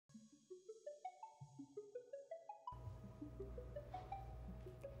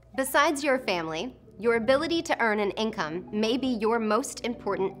Besides your family, your ability to earn an income may be your most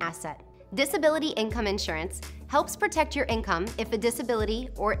important asset. Disability income insurance helps protect your income if a disability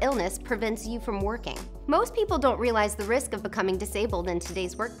or illness prevents you from working. Most people don't realize the risk of becoming disabled in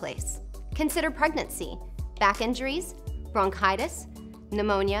today's workplace. Consider pregnancy, back injuries, bronchitis,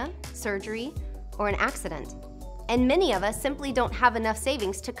 pneumonia, surgery, or an accident. And many of us simply don't have enough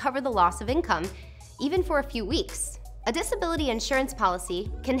savings to cover the loss of income, even for a few weeks. A disability insurance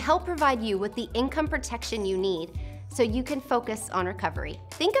policy can help provide you with the income protection you need so you can focus on recovery.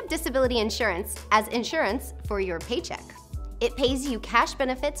 Think of disability insurance as insurance for your paycheck. It pays you cash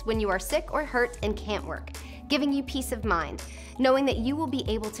benefits when you are sick or hurt and can't work, giving you peace of mind, knowing that you will be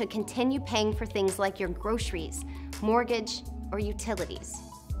able to continue paying for things like your groceries, mortgage, or utilities.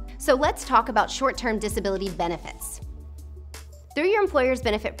 So let's talk about short-term disability benefits. Through your employer's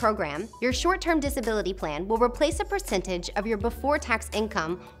benefit program, your short-term disability plan will replace a percentage of your before-tax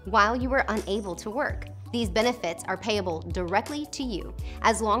income while you are unable to work. These benefits are payable directly to you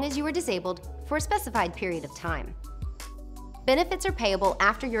as long as you are disabled for a specified period of time. Benefits are payable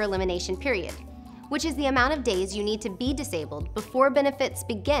after your elimination period, which is the amount of days you need to be disabled before benefits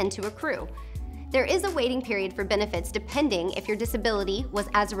begin to accrue. There is a waiting period for benefits depending if your disability was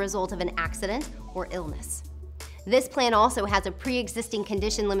as a result of an accident or illness. This plan also has a pre-existing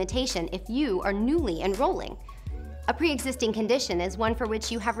condition limitation if you are newly enrolling. A pre-existing condition is one for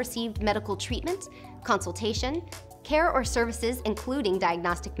which you have received medical treatment, consultation, care or services including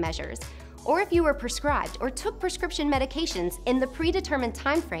diagnostic measures, or if you were prescribed or took prescription medications in the predetermined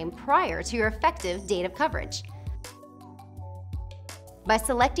timeframe prior to your effective date of coverage. By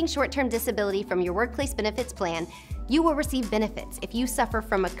selecting short-term disability from your workplace benefits plan, you will receive benefits if you suffer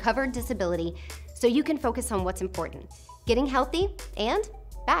from a covered disability so you can focus on what's important, getting healthy and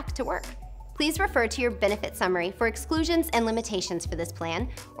back to work. Please refer to your benefit summary for exclusions and limitations for this plan,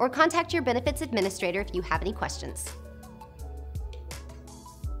 or contact your benefits administrator if you have any questions.